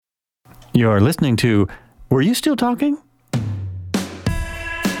You're listening to Were You Still Talking?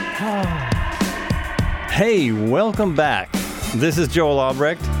 Hey, welcome back. This is Joel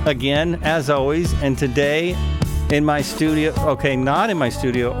Albrecht, again, as always, and today in my studio, okay, not in my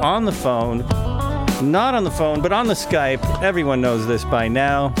studio, on the phone, not on the phone, but on the Skype. Everyone knows this by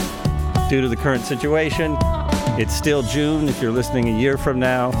now, due to the current situation. It's still June if you're listening a year from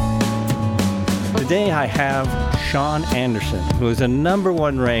now. Today I have Sean Anderson, who is a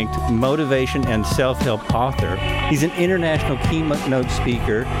 #1 ranked motivation and self-help author. He's an international keynote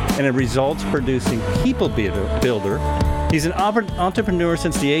speaker and a results-producing people builder. He's an entrepreneur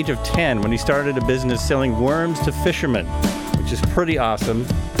since the age of 10 when he started a business selling worms to fishermen, which is pretty awesome.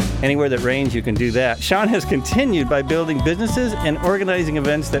 Anywhere that rains, you can do that. Sean has continued by building businesses and organizing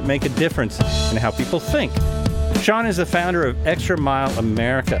events that make a difference in how people think. Sean is the founder of Extra Mile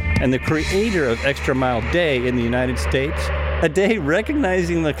America and the creator of Extra Mile Day in the United States, a day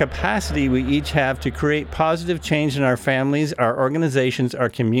recognizing the capacity we each have to create positive change in our families, our organizations, our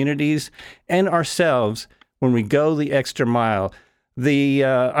communities, and ourselves when we go the extra mile.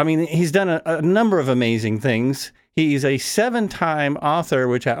 He's done a number of amazing things. He's a 7-time author,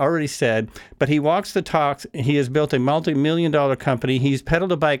 which I already said, but he walks the talks. He has built a multi-million-dollar company. He's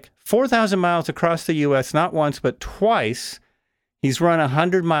pedaled a bike 4,000 miles across the U.S., not once, but twice. He's run a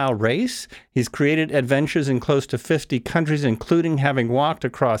 100-mile race. He's created adventures in close to 50 countries, including having walked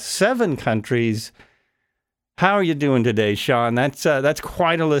across 7 countries. How are you doing today, Sean? That's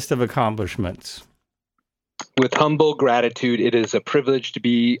quite a list of accomplishments. With humble gratitude, it is a privilege to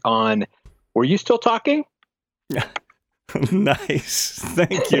be on Were You Still Talking? Nice.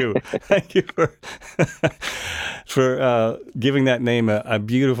 Thank you. Thank you for giving that name a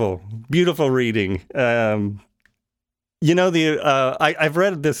beautiful, beautiful reading. I've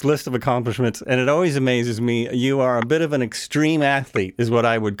read this list of accomplishments, and it always amazes me. You are a bit of an extreme athlete, is what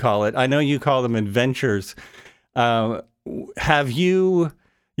I would call it. I know you call them adventures. Your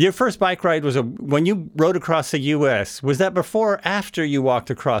first bike ride was when you rode across the U.S. Was that before or after you walked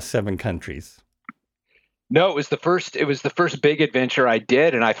across 7 countries? No, it was the first big adventure I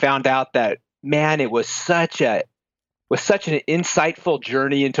did, and I found out that, man, it was such an insightful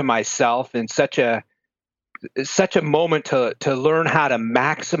journey into myself, and such a moment to learn how to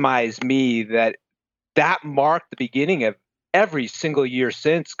maximize me, that marked the beginning of every single year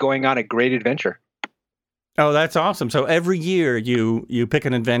since going on a great adventure. Oh, that's awesome. So every year you pick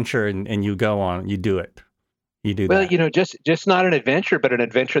an adventure and you go on, you do it. You do that. Well, just not an adventure, but an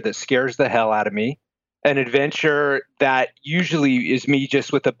adventure that scares the hell out of me. An adventure that usually is me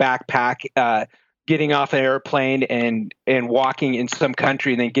just with a backpack, getting off an airplane and walking in some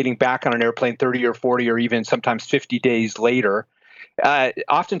country and then getting back on an airplane 30 or 40 or even sometimes 50 days later.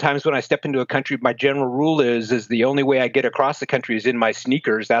 Oftentimes when I step into a country, my general rule is the only way I get across the country is in my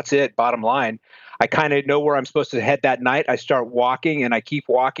sneakers. That's it, bottom line. I kind of know where I'm supposed to head that night. I start walking and I keep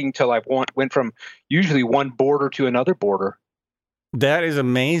walking till I went from usually one border to another border. That is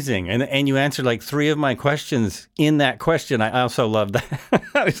amazing. And you answered like 3 of my questions in that question. I also love that.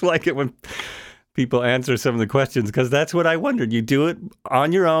 I always like it when people answer some of the questions, because that's what I wondered. You do it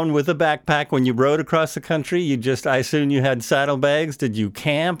on your own with a backpack. When you rode across the country, I assume you had saddlebags. Did you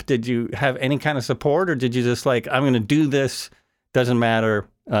camp? Did you have any kind of support? Or did you just like, I'm going to do this, doesn't matter,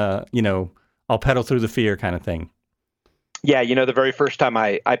 I'll pedal through the fear kind of thing? Yeah, the very first time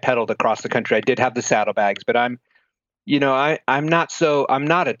I pedaled across the country, I did have the saddlebags, but I'm not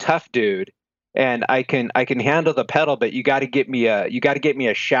a tough dude, and I can handle the pedal, but you got to get me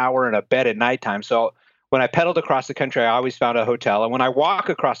a shower and a bed at nighttime. So when I pedaled across the country, I always found a hotel. And when I walk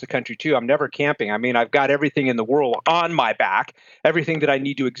across the country too, I'm never camping. I mean, I've got everything in the world on my back, everything that I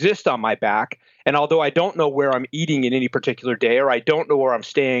need to exist on my back. And although I don't know where I'm eating in any particular day, or I don't know where I'm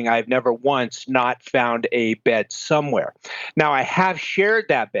staying, I've never once not found a bed somewhere. Now, I have shared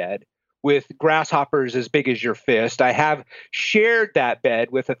that bed with grasshoppers as big as your fist. I have shared that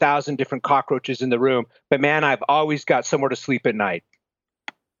bed with 1,000 different cockroaches in the room, but man, I've always got somewhere to sleep at night.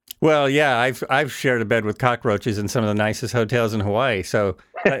 Well, yeah, I've shared a bed with cockroaches in some of the nicest hotels in Hawaii. So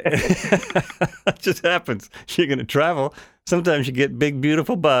it just happens. You're going to travel. Sometimes you get big,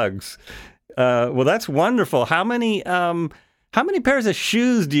 beautiful bugs. Well, that's wonderful. How many pairs of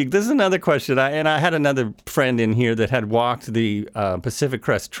shoes do you? This is another question. I had another friend in here that had walked the Pacific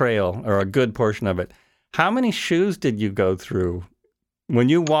Crest Trail, or a good portion of it. How many shoes did you go through when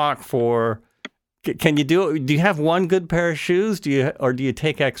you walk for? Can you do you have one good pair of shoes? Do you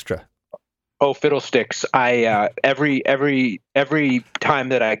take extra? Oh, fiddlesticks! I every time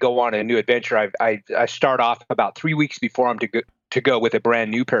that I go on a new adventure, I start off about 3 weeks before I'm to go with a brand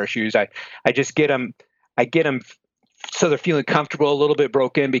new pair of shoes. I just get them so they're feeling comfortable, a little bit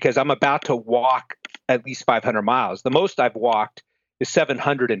broken because I'm about to walk at least 500 miles. The most I've walked is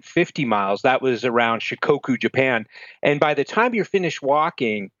 750 miles. That was around Shikoku, Japan. And by the time you're finished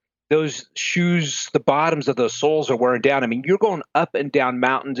walking, those shoes, the bottoms of those soles are wearing down. I mean, you're going up and down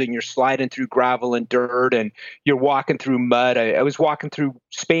mountains and you're sliding through gravel and dirt and you're walking through mud. I was walking through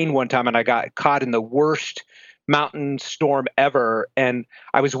Spain one time and I got caught in the worst mountain storm ever. And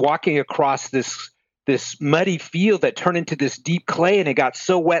I was walking across this muddy field that turned into this deep clay, and it got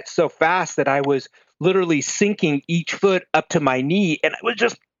so wet so fast that I was literally sinking each foot up to my knee, and I was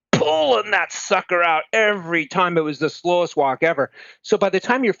just pulling that sucker out every time. It was the slowest walk ever. So by the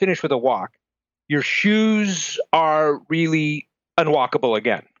time you're finished with a walk, your shoes are really unwalkable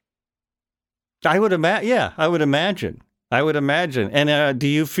again. I would imagine. Yeah, I would imagine. And do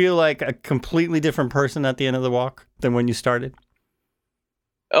you feel like a completely different person at the end of the walk than when you started?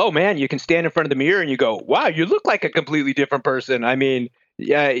 Oh man, you can stand in front of the mirror and you go, wow, you look like a completely different person. I mean,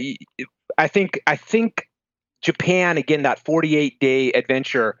 yeah, I think Japan, again, that 48-day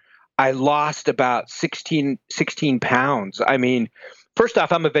adventure, I lost about 16 pounds. I mean, first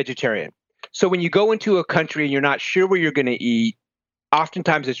off, I'm a vegetarian. So when you go into a country and you're not sure where you're going to eat,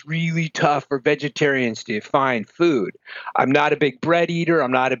 oftentimes it's really tough for vegetarians to find food. I'm not a big bread eater.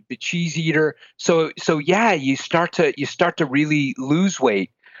 I'm not a big cheese eater. So yeah, you start to really lose weight.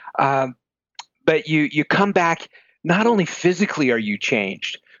 But you come back, not only physically are you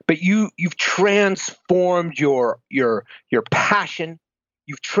changed, but you've transformed your passion,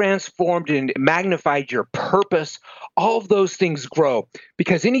 you've transformed and magnified your purpose. All of those things grow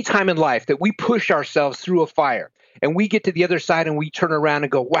because any time in life that we push ourselves through a fire and we get to the other side and we turn around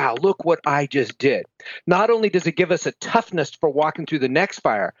and go, wow, look what I just did. Not only does it give us a toughness for walking through the next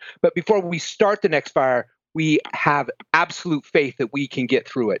fire, but before we start the next fire, we have absolute faith that we can get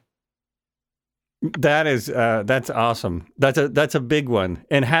through it. That's awesome. That's a big one.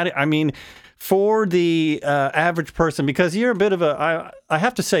 And for the average person, because you're a bit of I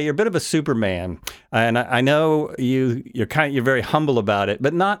have to say you're a bit of a Superman, and I know you're very humble about it,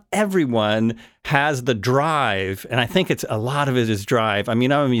 but not everyone has the drive, and I think a lot of it is drive. I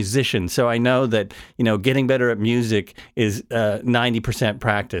mean, I'm a musician, so I know that getting better at music is 90%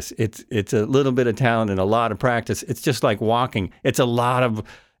 practice. It's a little bit of talent and a lot of practice. It's just like walking. It's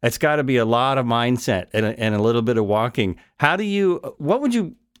got to be a lot of mindset and a little bit of walking.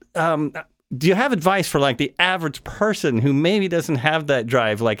 Do you have advice for like the average person who maybe doesn't have that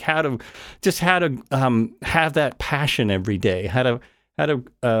drive, like how to have that passion every day, how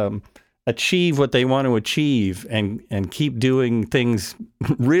to achieve what they want to achieve and keep doing things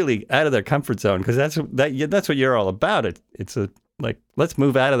really out of their comfort zone? Because that's what you're all about. It's let's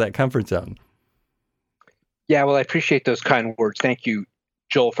move out of that comfort zone. Yeah, well, I appreciate those kind words. Thank you,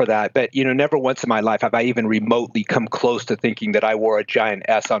 Joel, for that. But never once in my life have I even remotely come close to thinking that I wore a giant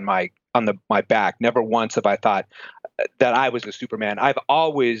S on my back. Never once have I thought that I was a Superman. I've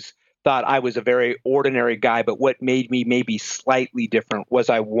always thought I was a very ordinary guy, but what made me maybe slightly different was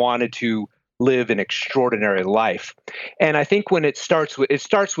I wanted to live an extraordinary life. And I think when it starts with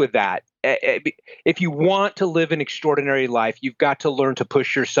that. If you want to live an extraordinary life, you've got to learn to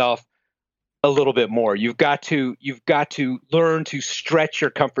push yourself a little bit more. You've got to learn to stretch your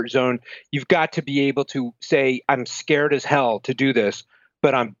comfort zone. You've got to be able to say, I'm scared as hell to do this,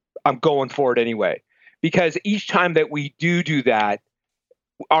 but I'm going for it anyway. Because each time that we do that,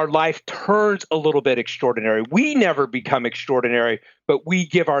 our life turns a little bit extraordinary. We never become extraordinary, but we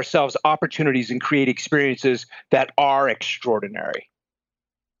give ourselves opportunities and create experiences that are extraordinary.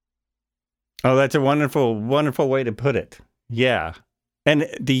 Oh, that's a wonderful, wonderful way to put it. Yeah. And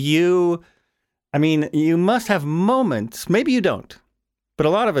you must have moments, maybe you don't, but a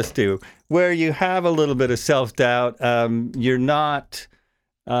lot of us do, where you have a little bit of self-doubt. You're not,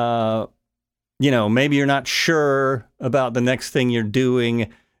 maybe you're not sure about the next thing you're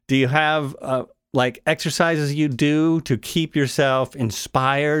doing. Do you have like exercises you do to keep yourself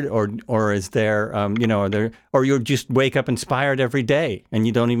inspired, or is there, or you just wake up inspired every day and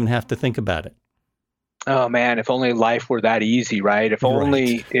you don't even have to think about it? Oh man, if only life were that easy, right? If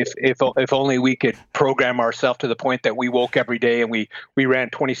only if only we could program ourselves to the point that we woke every day and we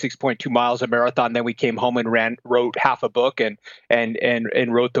ran 26.2 miles a marathon, then we came home and wrote half a book and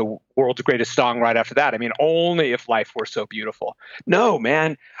wrote the world's greatest song right after that. I mean, only if life were so beautiful. No,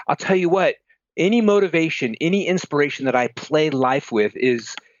 man, I'll tell you what, any motivation, any inspiration that I play life with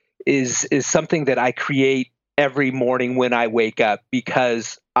is something that I create every morning when I wake up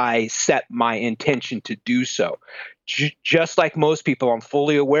because I set my intention to do so. Just like most people, I'm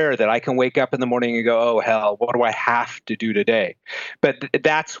fully aware that I can wake up in the morning and go, oh, hell, what do I have to do today? But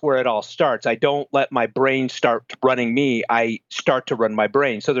that's where it all starts. I don't let my brain start running me. I start to run my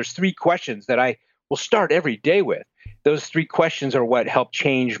brain. So there's 3 questions that I will start every day with. Those 3 questions are what help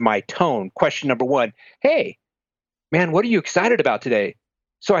change my tone. Question number 1, hey, man, what are you excited about today?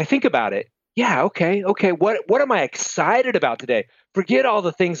 So I think about it. Yeah, okay. What am I excited about today? Forget all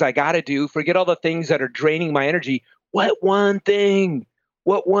the things I got to do. Forget all the things that are draining my energy. What one thing,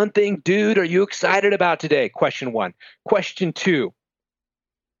 dude, are you excited about today? Question 1. Question 2,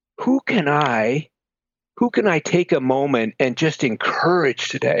 who can I take a moment and just encourage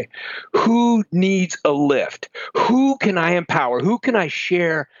today? Who needs a lift? Who can I empower? Who can I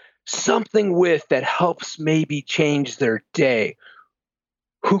share something with that helps maybe change their day?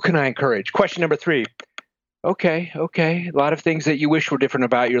 Who can I encourage? Question number 3. Okay. A lot of things that you wish were different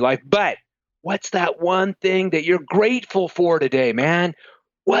about your life, but what's that one thing that you're grateful for today, man?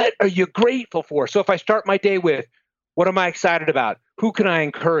 What are you grateful for? So if I start my day with, what am I excited about? Who can I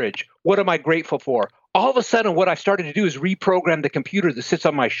encourage? What am I grateful for? All of a sudden, what I've started to do is reprogram the computer that sits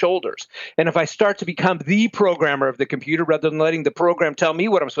on my shoulders. And if I start to become the programmer of the computer rather than letting the program tell me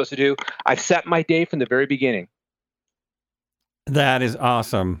what I'm supposed to do, I've set my day from the very beginning. That is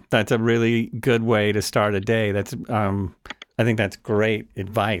awesome. That's a really good way to start a day. That's I think that's great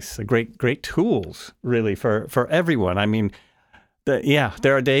advice. Great tools, really, for everyone. I mean, there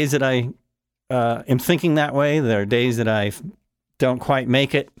are days that I am thinking that way. There are days that I don't quite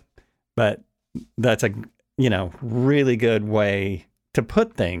make it, but that's a really good way to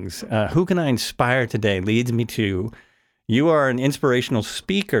put things. Who can I inspire today leads me to, you are an inspirational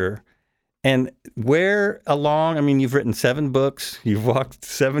speaker. And where along, I mean, you've written 7 books, you've walked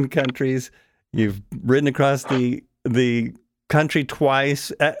 7 countries, you've ridden across the country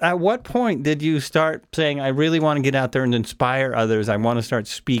twice. At what point did you start saying, I really want to get out there and inspire others? I want to start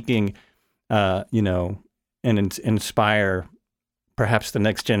speaking, and inspire perhaps the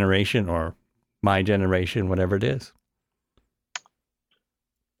next generation or my generation, whatever it is.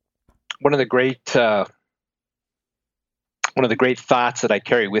 One of the great thoughts that I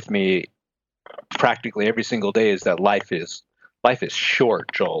carry with me practically every single day is that life is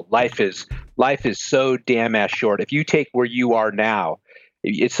short, Joel. Life is so damn ass short. If you take where you are now,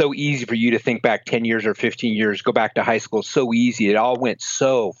 it's so easy for you to think back 10 years or 15 years, go back to high school. So easy. It all went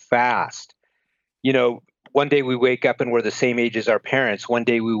so fast. One day we wake up and we're the same age as our parents. One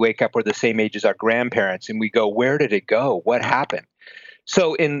day we wake up, we're the same age as our grandparents, and we go, where did it go? What happened?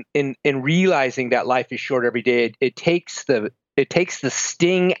 So in realizing that life is short every day, it takes the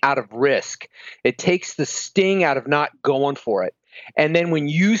sting out of risk. It takes the sting out of not going for it. And then when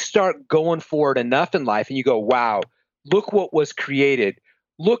you start going for it enough in life and you go, wow, look what was created.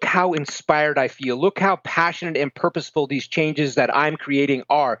 Look how inspired I feel. Look how passionate and purposeful these changes that I'm creating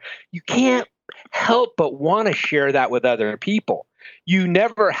are. You can't help but want to share that with other people. You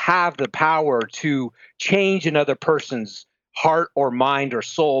never have the power to change another person's heart or mind or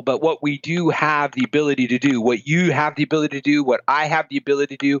soul, but what we do have the ability to do, what you have the ability to do, what I have the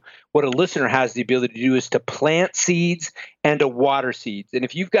ability to do, what a listener has the ability to do is to plant seeds and to water seeds. And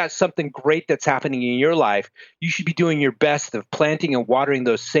if you've got something great that's happening in your life, you should be doing your best of planting and watering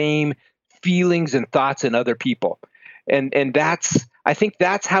those same feelings and thoughts in other people. And I think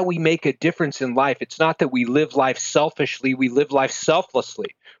that's how we make a difference in life. It's not that we live life selfishly, we live life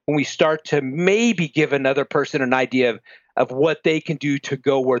selflessly. When we start to maybe give another person an idea of what they can do to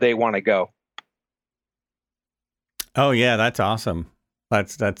go where they want to go. Oh yeah, that's awesome.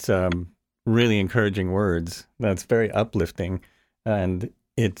 That's really encouraging words. That's very uplifting, and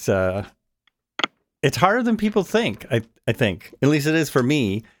it's harder than people think. I think, at least it is for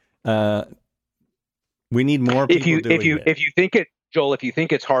me. We need more people doing it. If you think it, Joel, if you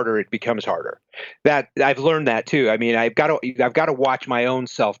think it's harder, it becomes harder. That I've learned that too. I mean, I've got to watch my own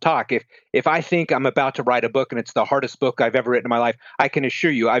self-talk. If I think I'm about to write a book and it's the hardest book I've ever written in my life, I can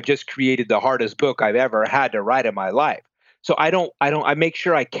assure you I've just created the hardest book I've ever had to write in my life. So I make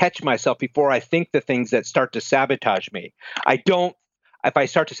sure I catch myself before I think the things that start to sabotage me. If I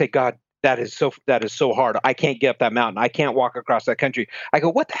start to say, God, that is so hard. I can't get up that mountain. I can't walk across that country. I go,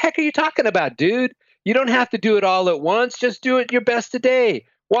 what the heck are you talking about, dude? You don't have to do it all at once. Just do it your best today.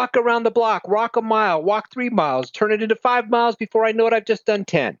 Walk around the block, walk a mile, walk 3 miles, turn it into 5 miles. Before I know it, I've just done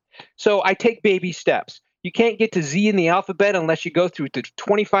 10. So I take baby steps. You can't get to Z in the alphabet unless you go through the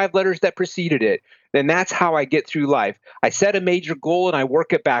 25 letters that preceded it. Then that's how I get through life. I set a major goal and I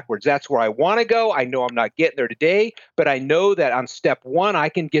work it backwards. That's where I want to go. I know I'm not getting there today, but I know that on step 1, I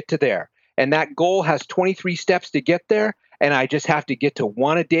can get to there. And that goal has 23 steps to get there. and I just have to get to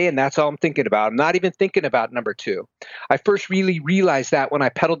one a day, and that's all I'm thinking about. I'm not even thinking about number two. I first really realized that when I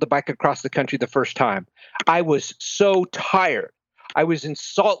pedaled the bike across the country the first time. I was so tired. I was in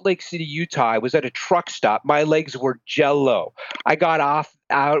Salt Lake City, Utah. I was at a truck stop. My legs were jello. I got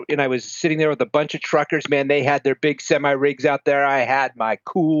out and I was sitting there with a bunch of truckers. Man, they had their big semi rigs out there. I had my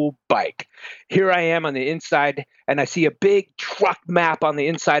cool bike. Here I am on the inside, and I see a big truck map on the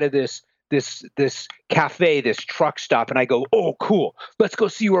inside of this cafe, this truck stop, and I go, oh, cool. Let's go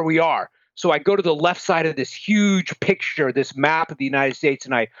see where we are. So I go to the left side of this huge picture, this map of the United States,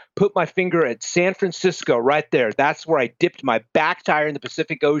 and I put my finger at San Francisco right there. That's where I dipped my back tire in the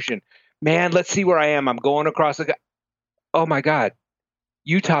Pacific Ocean. Man, let's see where I am. I'm going across oh my God,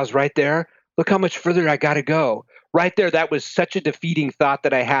 Utah's right there. Look how much further I got to go. Right there, that was such a defeating thought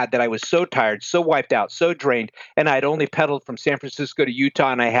that I had, that I was so tired, so wiped out, so drained, and I'd only pedaled from San Francisco to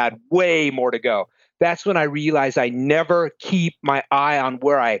Utah, and I had way more to go. That's when I realized I never keep my eye on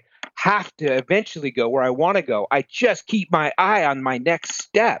where I have to eventually go, where I want to go. I just keep my eye on my next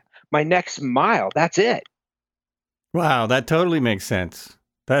step, my next mile. That's it. Wow, that totally makes sense.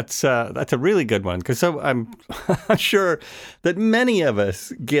 That's a really good one, because I'm sure that many of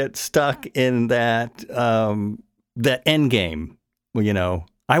us get stuck in that end game. Well,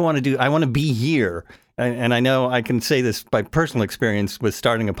 I want to be here, and I know I can say this by personal experience with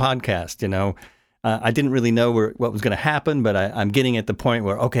starting a podcast. I didn't really know what was going to happen, but I'm getting at the point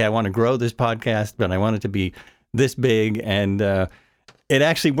where, okay, I want to grow this podcast, but I want it to be this big, and it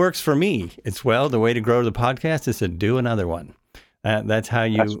actually works for me. It's, the way to grow the podcast is to do another one. That's how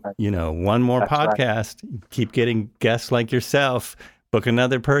you, one more podcast, keep getting guests like yourself, book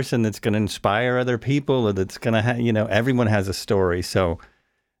another person that's going to inspire other people, or that's going to, everyone has a story. So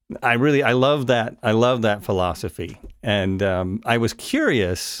I love that. I love that philosophy. And I was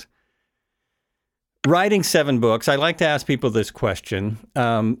curious. Writing 7 books, I like to ask people this question.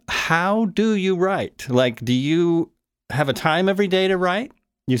 How do you write? Like, do you have a time every day to write?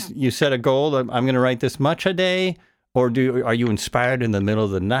 You set a goal, I'm going to write this much a day, or are you inspired in the middle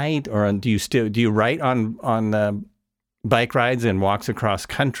of the night, or do you write on bike rides and walks across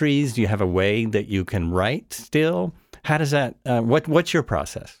countries? Do you have a way that you can write still? How does that, what's your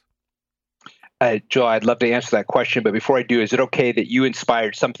process? Joel, I'd love to answer that question, but before I do, is it okay that you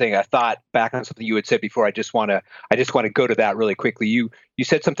inspired something? I thought back on something you had said before. I just want to go to that really quickly. You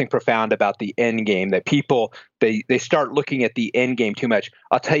said something profound about the end game, that people they start looking at the end game too much.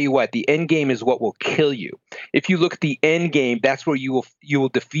 I'll tell you what, the end game is what will kill you. If you look at the end game, that's where you will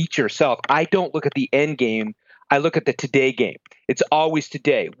defeat yourself. I don't look at the end game. I look at the today game. It's always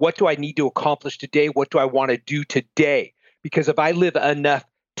today. What do I need to accomplish today? What do I want to do today? Because if I live enough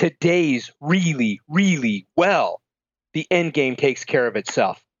today's really, really well, the end game takes care of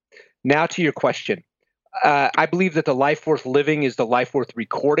itself. Now to your question. I believe that the life worth living is the life worth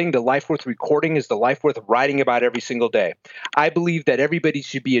recording. The life worth recording is the life worth writing about every single day. I believe that everybody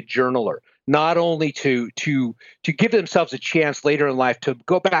should be a journaler, not only to give themselves a chance later in life to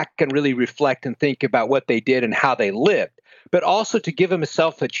go back and really reflect and think about what they did and how they lived, but also to give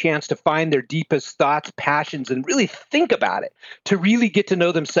themselves a chance to find their deepest thoughts, passions, and really think about it, to really get to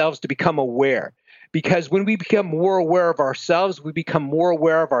know themselves, to become aware. Because when we become more aware of ourselves, we become more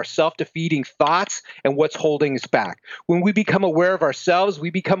aware of our self-defeating thoughts and what's holding us back. When we become aware of ourselves, we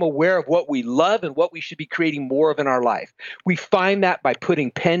become aware of what we love and what we should be creating more of in our life. We find that by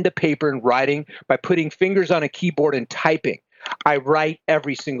putting pen to paper and writing, by putting fingers on a keyboard and typing. I write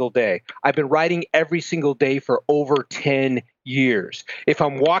every single day. I've been writing every single day for over 10 years. If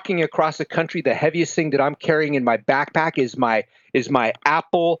I'm walking across the country, the heaviest thing that I'm carrying in my backpack is my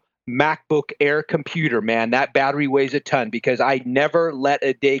Apple MacBook Air computer, man. That battery weighs a ton, because I never let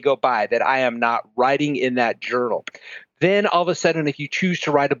a day go by that I am not writing in that journal. Then all of a sudden, if you choose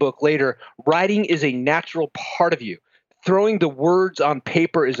to write a book later, writing is a natural part of you. Throwing the words on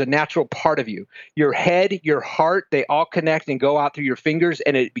paper is a natural part of you. Your head, your heart, they all connect and go out through your fingers,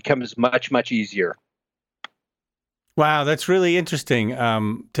 and it becomes much, much easier. Wow, that's really interesting.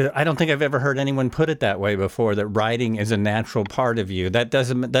 I don't think I've ever heard anyone put it that way before, that writing is a natural part of you. That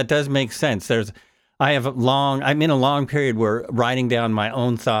does make sense. I'm in a long period where writing down my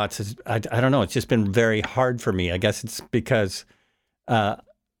own thoughts is, I don't know, it's just been very hard for me. I guess it's because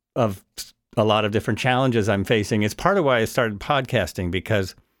of a lot of different challenges I'm facing. It's part of why I started podcasting,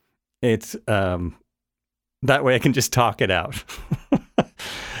 because it's that way I can just talk it out.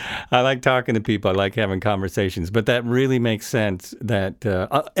 I like talking to people. I like having conversations. But that really makes sense, that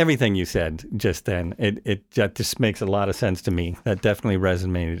everything you said just then, it just makes a lot of sense to me. That definitely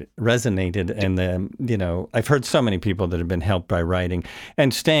resonated. And, I've heard so many people that have been helped by writing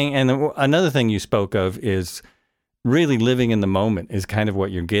and staying. And another thing you spoke of is really living in the moment is kind of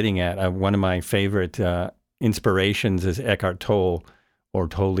what you're getting at. One of my favorite inspirations is Eckhart Tolle, or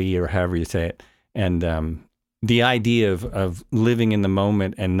Tolle, or however you say it. And the idea of living in the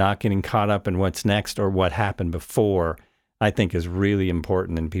moment and not getting caught up in what's next or what happened before, I think is really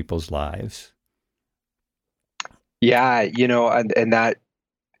important in people's lives. Yeah, and that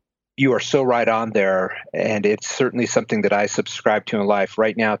you are so right on there. And it's certainly something that I subscribe to in life.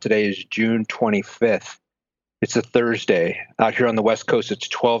 Right now, today is June 25th. It's a Thursday. Out here on the West Coast, it's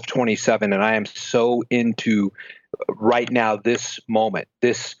 12:27, and I am so into right now this moment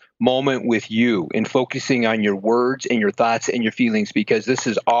with you, and focusing on your words and your thoughts and your feelings, because this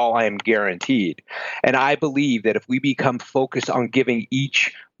is all I am guaranteed. And I believe that if we become focused on giving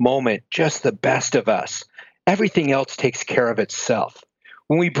each moment just the best of us, everything else takes care of itself.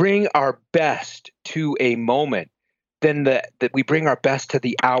 When we bring our best to a moment, then that we bring our best to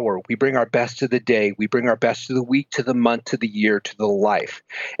the hour, we bring our best to the day, we bring our best to the week, to the month, to the year, to the life.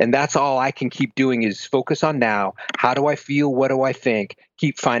 And that's all I can keep doing, is focus on now. How do I feel? What do I think?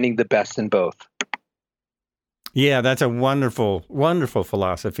 Keep finding the best in both. Yeah, that's a wonderful, wonderful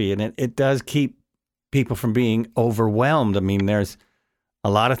philosophy. And it does keep people from being overwhelmed. I mean, there's a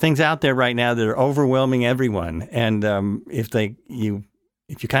lot of things out there right now that are overwhelming everyone. And if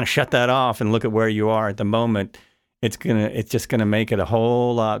you kind of shut that off and look at where you are at the moment, it's just gonna make it a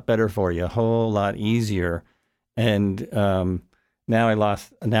whole lot better for you, a whole lot easier. And now I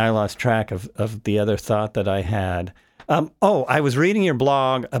lost track of the other thought that I had. I was reading your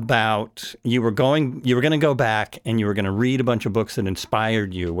blog about you were going to go back and you were going to read a bunch of books that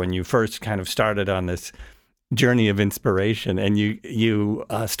inspired you when you first kind of started on this journey of inspiration, and you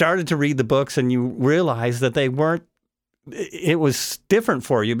started to read the books and you realized that it was different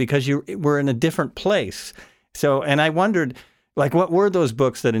for you because you were in a different place. So, and I wondered, like, what were those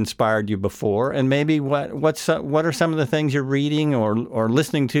books that inspired you before, and maybe what are some of the things you're reading or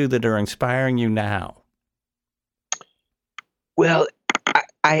listening to that are inspiring you now? Well,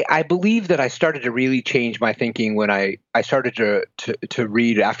 I believe that I started to really change my thinking when I started to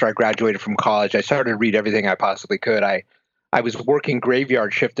read after I graduated from college. I started to read everything I possibly could. I was working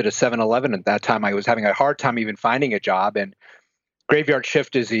graveyard shift at a 7-Eleven at that time. I was having a hard time even finding a job, and graveyard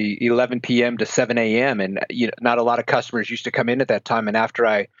shift is the 11 p.m. to 7 a.m. And not a lot of customers used to come in at that time. And after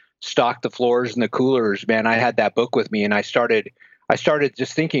I stocked the floors and the coolers, man, I had that book with me, and I started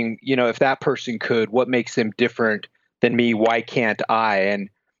just thinking, if that person could, what makes them different than me? Why can't I? And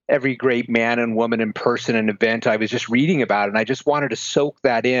every great man and woman and person and event I was just reading about, and I just wanted to soak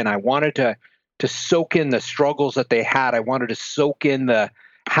that in. I wanted to soak in the struggles that they had. I wanted to soak in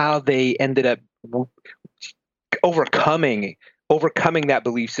how they ended up overcoming that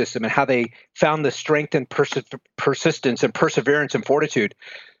belief system, and how they found the strength and persistence and perseverance and fortitude.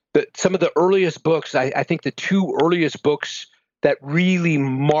 But some of the earliest books, I think the two earliest books that really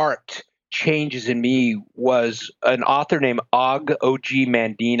marked changes in me was an author named Og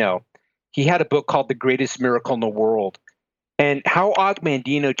Mandino. He had a book called The Greatest Miracle in the World. And how Og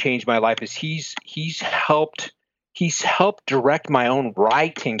Mandino changed my life is he's helped direct my own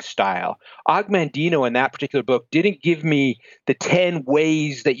writing style. Og Mandino in that particular book didn't give me the 10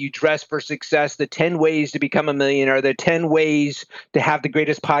 ways that you dress for success, the 10 ways to become a millionaire, the 10 ways to have the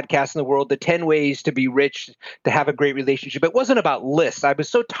greatest podcast in the world, the 10 ways to be rich, to have a great relationship. It wasn't about lists. I was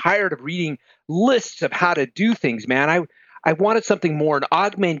so tired of reading lists of how to do things, man. I wanted something more, and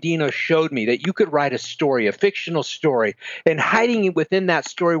Og Mandino showed me that you could write a story, a fictional story, and hiding within that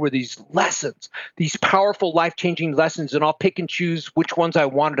story were these lessons, these powerful, life-changing lessons, and I'll pick and choose which ones I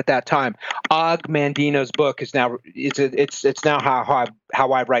wanted at that time. Og Mandino's book is now it's now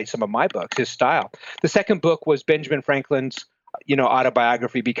how I write some of my books, his style. The second book was Benjamin Franklin's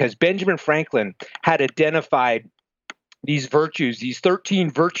autobiography, because Benjamin Franklin had identified these virtues, these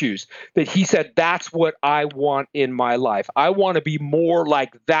 13 virtues that he said, that's what I want in my life. I want to be more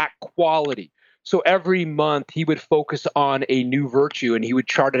like that quality. So every month he would focus on a new virtue, and he would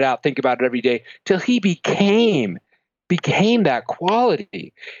chart it out, think about it every day till he became that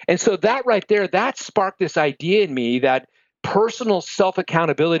quality. And so that right there, that sparked this idea in me that personal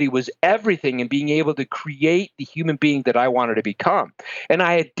self-accountability was everything in being able to create the human being that I wanted to become. And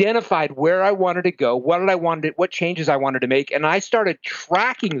I identified where I wanted to go, what changes I wanted to make, and I started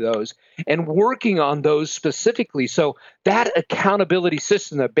tracking those and working on those specifically. So that accountability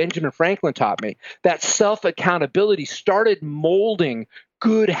system that Benjamin Franklin taught me, that self-accountability, started molding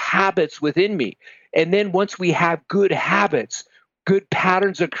good habits within me. And then once we have good habits, good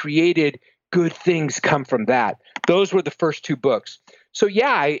patterns are created, good things come from that. Those were the first two books. So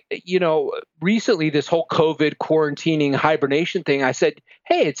yeah, recently this whole COVID quarantining hibernation thing, I said,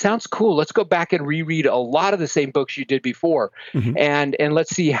 hey, it sounds cool. Let's go back and reread a lot of the same books you did before, Mm-hmm. and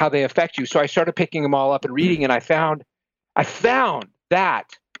let's see how they affect you. So I started picking them all up and reading, and I found that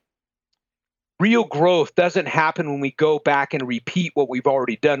real growth doesn't happen when we go back and repeat what we've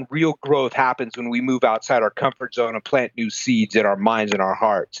already done. Real growth happens when we move outside our comfort zone and plant new seeds in our minds and our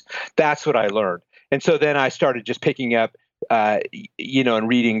hearts. That's what I learned. And so then I started just picking up, and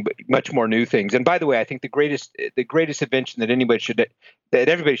reading much more new things. And by the way, I think the greatest invention that everybody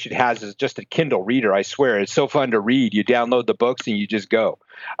should have is just a Kindle reader. I swear, it's so fun to read. You download the books and you just go.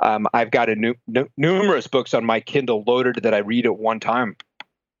 I've got numerous books on my Kindle loaded that I read at one time.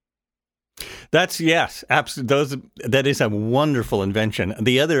 Yes, absolutely. That is a wonderful invention.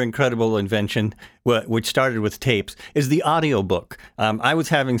 The other incredible invention, which started with tapes, is the audiobook. I was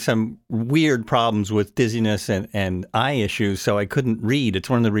having some weird problems with dizziness and eye issues, so I couldn't read. It's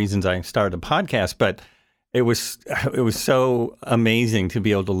one of the reasons I started a podcast, but it was so amazing to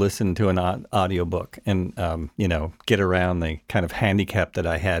be able to listen to an audiobook and get around the kind of handicap that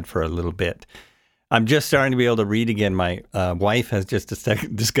I had for a little bit. I'm just starting to be able to read again. My wife has just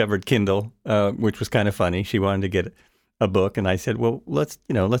discovered Kindle, which was kind of funny. She wanted to get a book, and I said, "Well, let's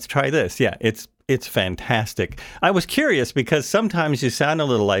try this." Yeah, it's fantastic. I was curious because sometimes you sound a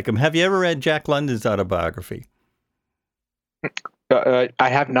little like him. Have you ever read Jack London's autobiography? I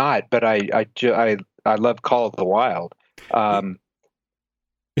have not, but I love Call of the Wild.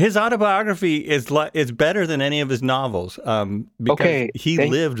 His autobiography is better than any of his novels because he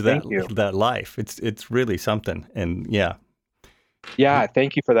lived that life. It's really something, and yeah. Yeah,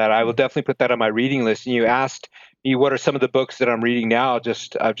 thank you for that. I will definitely put that on my reading list. And you asked me what are some of the books that I'm reading now.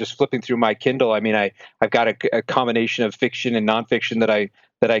 I'm just flipping through my Kindle. I mean, I've got a combination of fiction and nonfiction that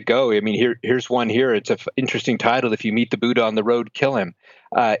I go. I mean, here's one here. It's an interesting title. If you meet the Buddha on the road, kill him.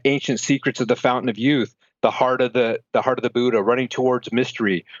 Ancient Secrets of the Fountain of Youth. The Heart of the Buddha, Running Towards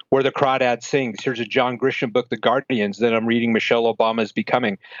Mystery, Where the Crawdad Sings. Here's a John Grisham book, The Guardians. Then I'm reading Michelle Obama's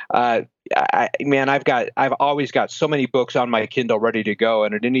Becoming. I've always got so many books on my Kindle ready to go.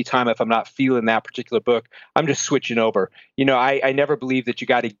 And at any time, if I'm not feeling that particular book, I'm just switching over. I never believe that you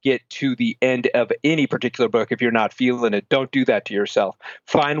got to get to the end of any particular book if you're not feeling it. Don't do that to yourself.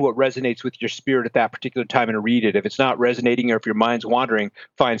 Find what resonates with your spirit at that particular time and read it. If it's not resonating or if your mind's wandering,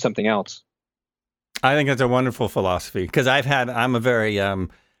 find something else. I think that's a wonderful philosophy because I'm a very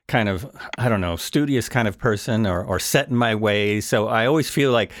kind of, I don't know, studious kind of person or set in my ways. So I always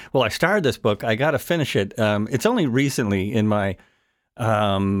feel like, well, I started this book, I got to finish it. It's only recently in my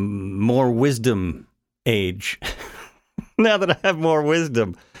more wisdom age, now that I have more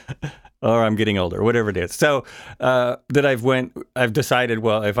wisdom, or I'm getting older, whatever it is. So that I've decided,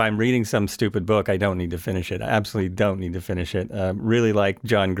 well, if I'm reading some stupid book, I don't need to finish it. I absolutely don't need to finish it. Really like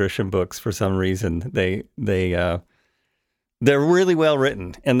John Grisham books for some reason. They're really well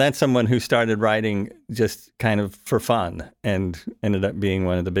written. And that's someone who started writing just kind of for fun and ended up being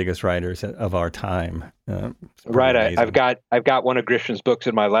one of the biggest writers of our time. Right. I've got one of Grisham's books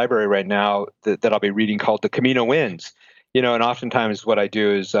in my library right now that I'll be reading called The Camino Winds. And oftentimes what I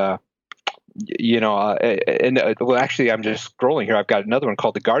do is, actually, I'm just scrolling here. I've got another one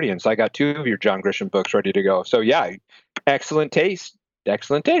called The Guardians. I got two of your John Grisham books ready to go. So yeah, excellent taste,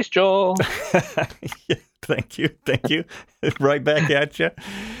 Joel. Yeah, thank you. Right back at you.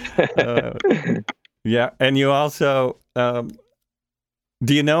 Yeah, and you also,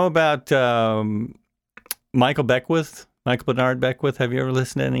 do you know about Michael Bernard Beckwith? Have you ever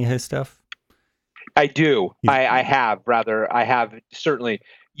listened to any of his stuff? I do. I have certainly.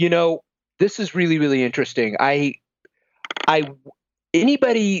 This is really, really interesting. Anybody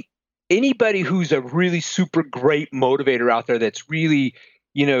who's a really super great motivator out there that's really,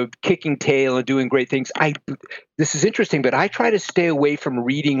 kicking tail and doing great things. This is interesting, but I try to stay away from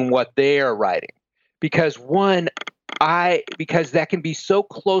reading what they are writing because because that can be so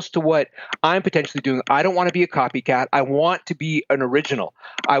close to what I'm potentially doing. I don't want to be a copycat. I want to be an original.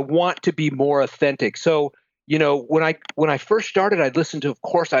 I want to be more authentic. So, when I first started, I listened to, of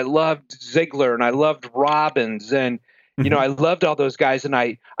course, I loved Ziegler and I loved Robbins and, I loved all those guys and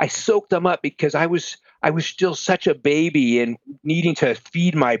I soaked them up because I was still such a baby and needing to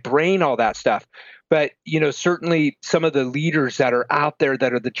feed my brain all that stuff. But, certainly some of the leaders that are out there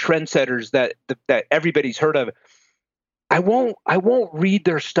that are the trendsetters that everybody's heard of, I won't read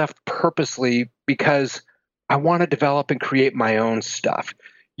their stuff purposely because I want to develop and create my own stuff.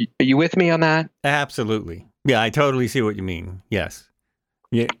 Are you with me on that? Absolutely. Yeah, I totally see what you mean. Yes.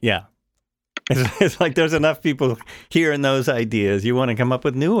 Yeah. It's like there's enough people hearing those ideas. You want to come up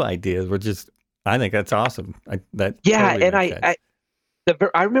with new ideas, which is, I think that's awesome. Yeah, Totally and makes sense.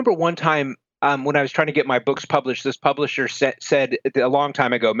 I remember one time when I was trying to get my books published, this publisher said a long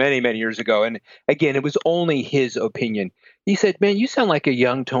time ago, many years ago, and again, it was only his opinion. He said, "Man, you sound like a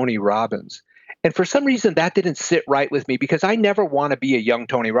young Tony Robbins." And for some reason, that didn't sit right with me because I never want to be a young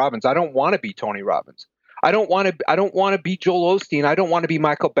Tony Robbins. I don't want to be Tony Robbins. I don't want to. I don't want to be Joel Osteen. I don't want to be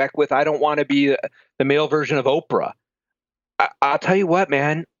Michael Beckwith. I don't want to be the male version of Oprah. I'll tell you what,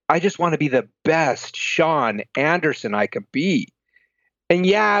 man. I just want to be the best Sean Anderson I could be. And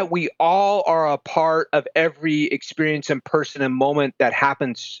yeah, we all are a part of every experience and person and moment that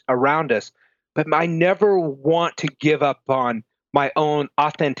happens around us. But I never want to give up on my own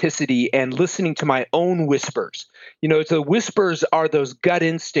authenticity and listening to my own whispers. You know, the whispers are those gut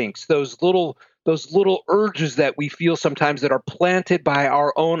instincts, those little urges that we feel sometimes that are planted by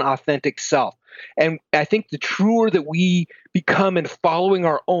our own authentic self. And I think the truer that we become in following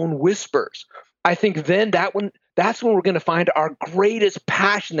our own whispers, I think then that's when we're going to find our greatest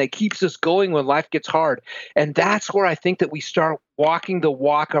passion that keeps us going when life gets hard. And that's where I think that we start walking the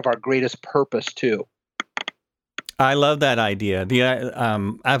walk of our greatest purpose too. I love that idea.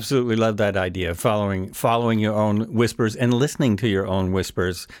 Absolutely love that idea. Following your own whispers and listening to your own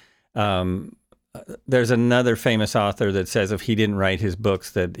whispers. There's another famous author that says if he didn't write his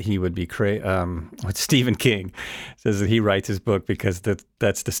books that he would be Stephen King says that he writes his book because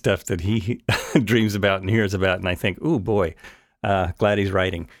that's the stuff that he dreams about and hears about. And I think, oh boy, glad he's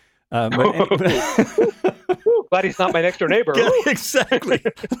writing. Glad he's not my next door neighbor. Exactly.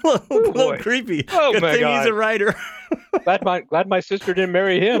 a little creepy. Oh Good my thing God. He's a writer. Glad my sister didn't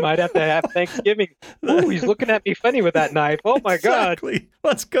marry him. I'd have to have Thanksgiving. Oh, he's looking at me funny with that knife. Oh my Exactly. God.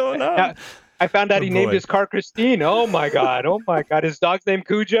 What's going on? I found out he named his car Christine. Oh my God. Oh my God. His dog's named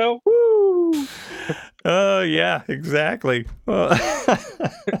Cujo. Woo. Oh yeah, exactly. But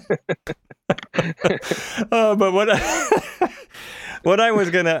what I was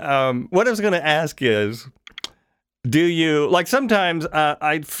gonna ask is, do you like sometimes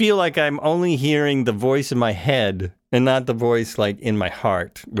I feel like I'm only hearing the voice in my head and not the voice like in my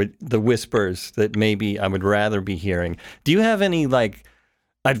heart, with the whispers that maybe I would rather be hearing. Do you have any like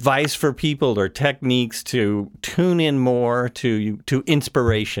advice for people or techniques to tune in more to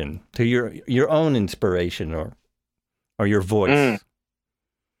inspiration, to your own inspiration or your voice?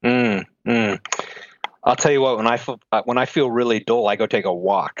 I'll tell you what, when I feel really dull, I go take a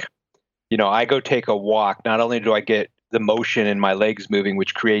walk. You know, I go take a walk. Not only do I get the motion in my legs moving,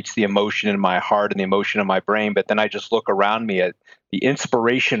 which creates the emotion in my heart and the emotion in my brain, but then I just look around me at the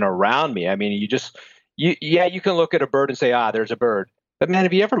inspiration around me. I mean, you can look at a bird and say, there's a bird. But man,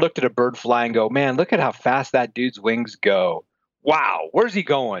 have you ever looked at a bird fly and go, man, look at how fast that dude's wings go. Wow, where's he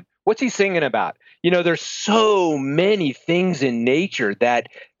going? What's he singing about? You know, there's so many things in nature that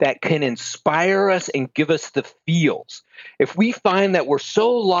can inspire us and give us the feels. If we find that we're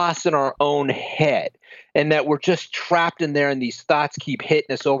so lost in our own head and that we're just trapped in there and these thoughts keep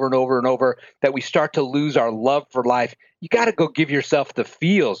hitting us over and over and over, that we start to lose our love for life, you got to go give yourself the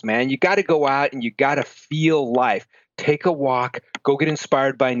feels, man. You got to go out and you got to feel life. Take a walk, go get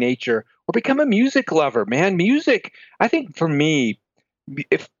inspired by nature, or become a music lover, man. Music, I think for me,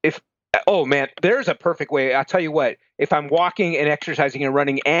 oh man, there's a perfect way. I'll tell you what, if I'm walking and exercising and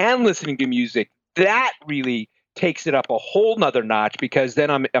running and listening to music, that really takes it up a whole nother notch, because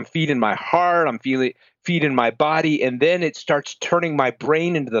then I'm feeding my heart, I'm feeding my body, and then it starts turning my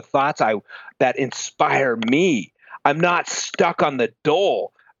brain into the thoughts that inspire me. I'm not stuck on the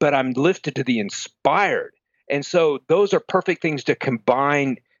dull, but I'm lifted to the inspired. And so those are perfect things to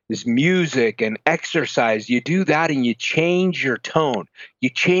combine, is music and exercise. You do that and you change your tone, you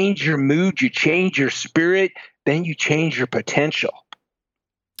change your mood, you change your spirit, then you change your potential.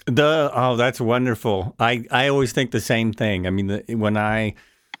 That's wonderful. I always think the same thing. I mean, when I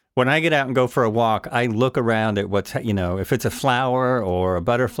get out and go for a walk, I look around at what's, if it's a flower or a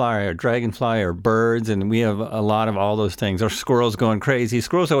butterfly or a dragonfly or birds, and we have a lot of all those things, or squirrels going crazy.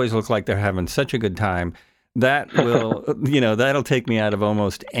 Squirrels always look like they're having such a good time. That will, that'll take me out of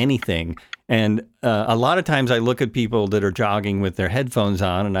almost anything. And a lot of times I look at people that are jogging with their headphones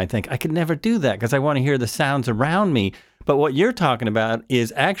on and I think I could never do that because I want to hear the sounds around me. But what you're talking about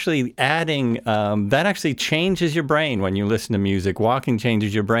is actually adding, that actually changes your brain when you listen to music. Walking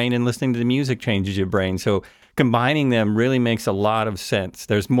changes your brain and listening to the music changes your brain. So combining them really makes a lot of sense.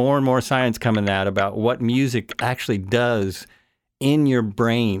 There's more and more science coming out about what music actually does in your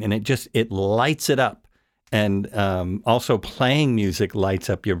brain, and it lights it up. And also playing music lights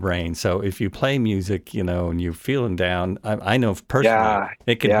up your brain. So if you play music, and you're feeling down, I know personally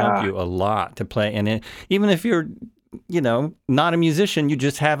it can help you a lot to play. And even if you're, not a musician, you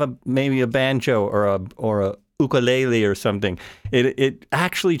just have maybe a banjo or a ukulele or something. It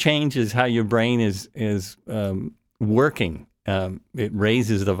actually changes how your brain is working. It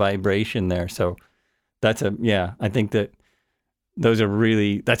raises the vibration there. So I think that that's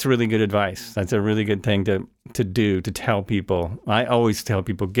really good advice. That's a really good thing to do, to tell people. I always tell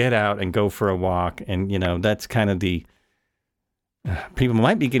people, get out and go for a walk. And, that's kind of people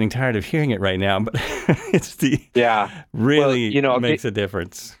might be getting tired of hearing it right now, but it's really makes a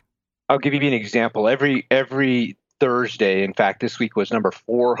difference. I'll give you an example. Every Thursday, in fact, this week was number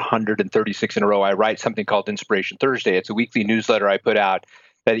 436 in a row, I write something called Inspiration Thursday. It's a weekly newsletter I put out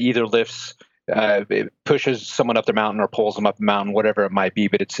that either it pushes someone up the mountain or pulls them up the mountain, whatever it might be.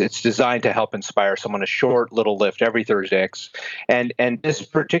 But it's designed to help inspire someone. A short little lift every Thursday. And this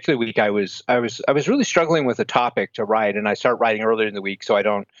particular week, I was really struggling with a topic to write, and I start writing earlier in the week so I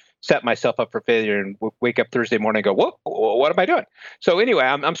don't set myself up for failure and wake up Thursday morning and go, what am I doing? So anyway,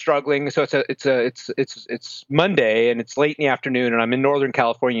 I'm struggling. So it's Monday and it's late in the afternoon, and I'm in Northern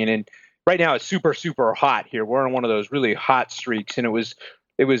California, and right now it's super, super hot here. We're on one of those really hot streaks, and it was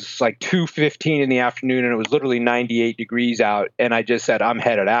like 2:15 in the afternoon, and it was literally 98 degrees out. And I just said, I'm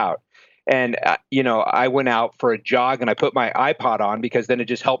headed out. And, I went out for a jog, and I put my iPod on because then it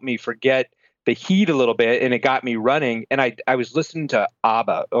just helped me forget the heat a little bit, and it got me running. And I was listening to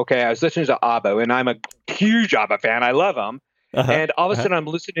ABBA. Okay. I was listening to ABBA, and I'm a huge ABBA fan. I love them. And all of a sudden I'm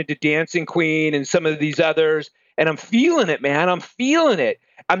listening to Dancing Queen and some of these others, and I'm feeling it, man. I'm feeling it.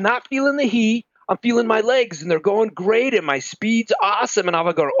 I'm not feeling the heat. I'm feeling my legs, and they're going great, and my speed's awesome. And I'm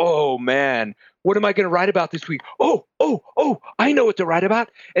going, oh man, what am I going to write about this week? Oh, I know what to write about.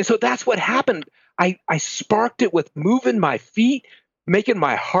 And so that's what happened. I sparked it with moving my feet, making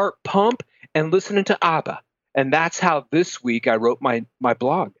my heart pump, and listening to ABBA. And that's how this week I wrote my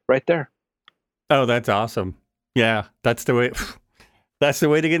blog right there. Oh, that's awesome. Yeah, that's the way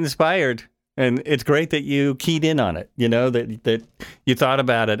to get inspired. And it's great that you keyed in on it, that you thought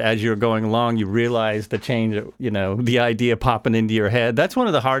about it as you were going along. You realized the change, the idea popping into your head. That's one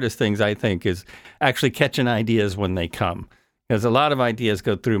of the hardest things, I think, is actually catching ideas when they come. Because a lot of ideas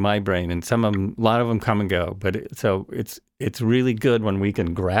go through my brain, and a lot of them come and go. But it's really good when we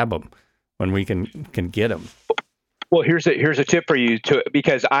can grab them, when we can get them. Well, here's a tip for you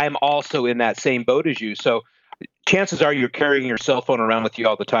because I'm also in that same boat as you. So chances are you're carrying your cell phone around with you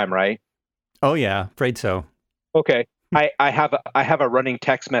all the time, right? Oh yeah, afraid so. Okay. I have a running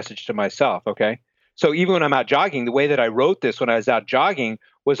text message to myself. Okay. So even when I'm out jogging, the way that I wrote this when I was out jogging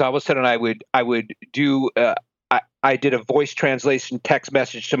was all of a sudden I would do I did a voice translation text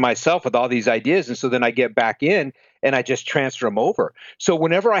message to myself with all these ideas, and so then I get back in and I just transfer them over. So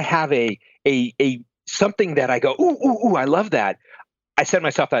whenever I have a something that I go, ooh, I love that, I send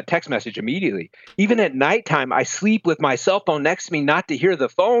myself that text message immediately. Even at nighttime, I sleep with my cell phone next to me, not to hear the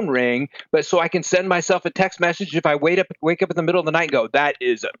phone ring, but so I can send myself a text message if I wake up in the middle of the night and go, that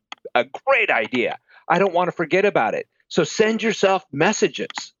is a great idea. I don't want to forget about it. So send yourself messages.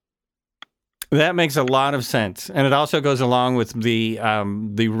 That makes a lot of sense. And it also goes along with the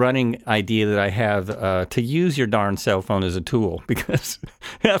running idea that I have to use your darn cell phone as a tool, because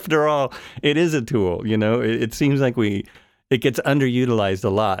after all, it is a tool. It seems like it gets underutilized a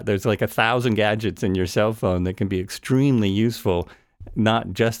lot. There's like 1,000 gadgets in your cell phone that can be extremely useful,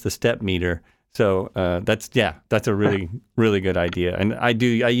 not just the step meter. So that's a really, really good idea. And I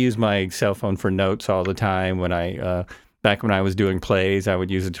use my cell phone for notes all the time. Back when I was doing plays, I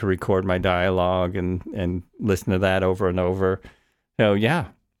would use it to record my dialogue and listen to that over and over. So yeah,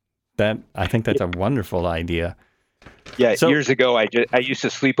 I think that's a wonderful idea. Yeah, so, years ago, I used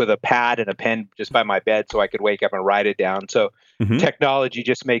to sleep with a pad and a pen just by my bed so I could wake up and write it down. So technology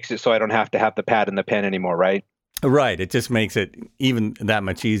just makes it so I don't have to have the pad and the pen anymore, right? Right. It just makes it even that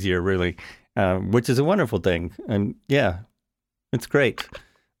much easier, really, which is a wonderful thing. And yeah, it's great,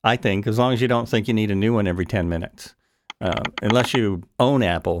 I think, as long as you don't think you need a new one every 10 minutes. Unless you own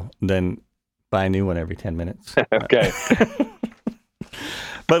Apple, then buy a new one every 10 minutes. Okay.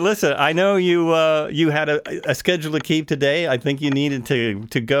 But listen, I know you had a schedule to keep today. I think you needed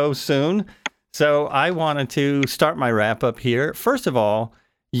to go soon. So I wanted to start my wrap up here. First of all,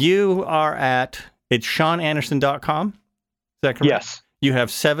 you are it's SeanAnderson.com. Is that correct? Yes. You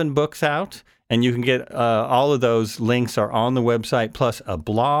have 7 books out, and you can get all of those links are on the website, plus a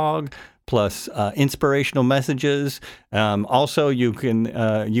blog, plus inspirational messages. Also, you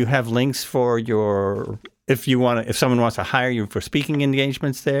have links for your, if someone wants to hire you for speaking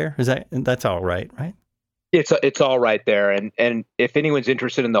engagements there. That's all right? It's all right there. And if anyone's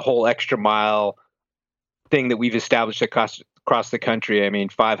interested in the whole extra mile thing that we've established across the country, I mean,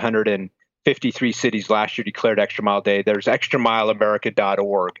 553 cities last year declared Extra Mile Day. There's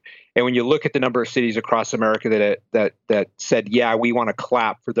extramileamerica.org. And when you look at the number of cities across America that said, yeah, we want to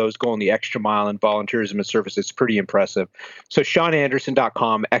clap for those going the extra mile in volunteerism and service, it's pretty impressive. So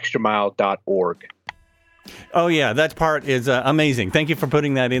SeanAnderson.com, extramile.org. Oh, yeah, that part is amazing. Thank you for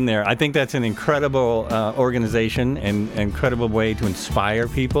putting that in there. I think that's an incredible organization and incredible way to inspire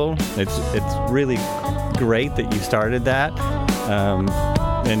people. It's really great that you started that, and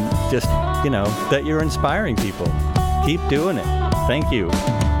just, that you're inspiring people. Keep doing it. Thank you.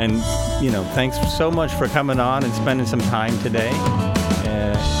 And, thanks so much for coming on and spending some time today.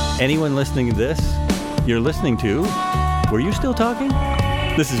 Anyone listening to this, you're listening to, were you still talking?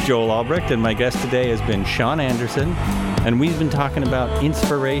 This is Joel Albrecht, and my guest today has been Sean Anderson, and we've been talking about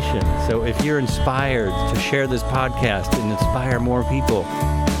inspiration. So if you're inspired to share this podcast and inspire more people,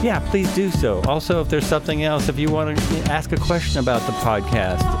 yeah, please do so. Also, if there's something else, if you want to ask a question about the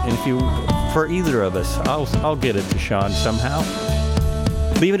podcast, and for either of us, I'll get it to Sean somehow.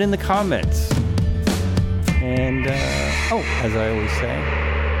 Leave it in the comments. And, as I always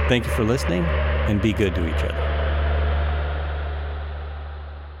say, thank you for listening, and be good to each other.